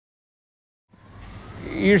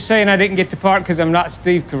you're saying I didn't get the part because I'm not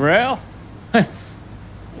Steve Carell?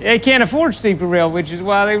 They can't afford Steve Carell, which is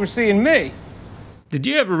why they were seeing me. Did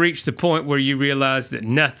you ever reach the point where you realized that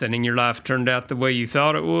nothing in your life turned out the way you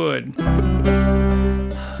thought it would?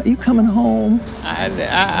 Are you coming home?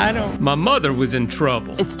 I don't... My mother was in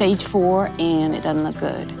trouble. It's stage 4, and it doesn't look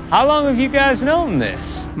good. How long have you guys known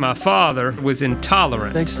this? My father was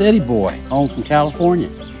intolerant. Big city boy, home from California.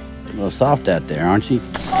 A little soft out there, aren't you?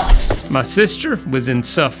 My sister was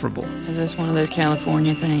insufferable. Is this one of those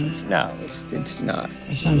California things? No, it's not. Or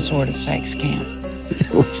some sort of sex camp?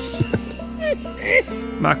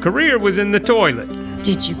 My career was in the toilet.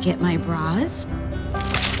 Did you get my bras?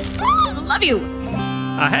 I love you.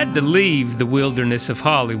 I had to leave the wilderness of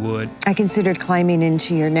Hollywood. I considered climbing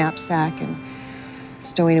into your knapsack and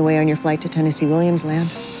stowing away on your flight to Tennessee Williams Land.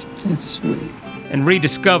 That's sweet. And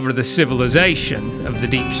rediscover the civilization of the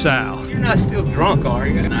Deep South. You're not still drunk, are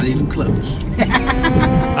you? Not even close.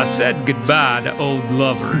 I said goodbye to old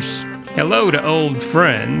lovers. Hello to old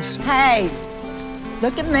friends. Hey,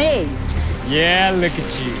 look at me. Yeah, look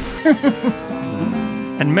at you.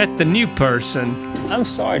 And met the new person. I'm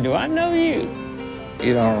sorry, do I know you?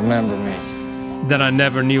 You don't remember me. That I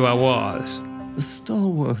never knew I was. The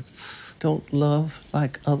stalwarts don't love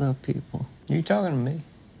like other people. You talking to me?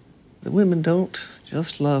 The women don't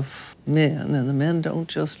just love men, and the men don't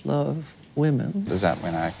just love women. Does that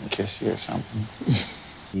mean I can kiss you or something?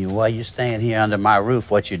 While you're staying here under my roof,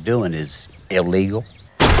 what you're doing is illegal.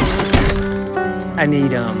 I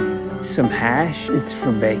need, some hash. It's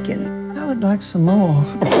for bacon. I would like some more.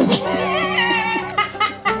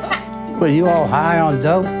 Well, you all high on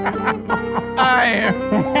dope? I am.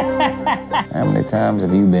 How many times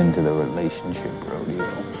have you been to the relationship rodeo?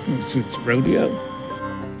 It's rodeo?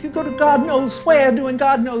 If you go to God knows where, doing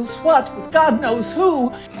God knows what, with God knows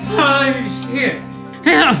who. Oh, shit.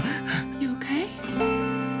 You okay?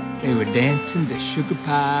 They were dancing to Sugar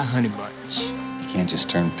Pie Honey Bunch. You can't just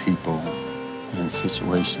turn people and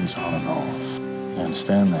situations on and off. You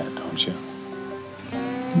understand that, don't you?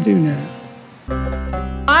 I do now.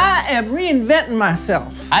 I am reinventing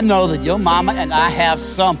myself. I know that your mama and I have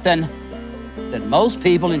something that most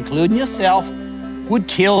people, including yourself, would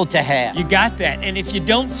kill to have. You got that, and if you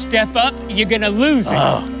don't step up, you're gonna lose it.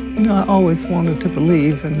 You know, I always wanted to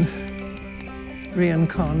believe in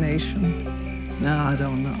reincarnation. Now I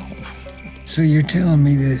don't know. So you're telling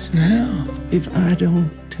me this now? If I don't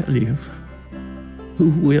tell you,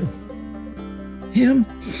 who will? Him?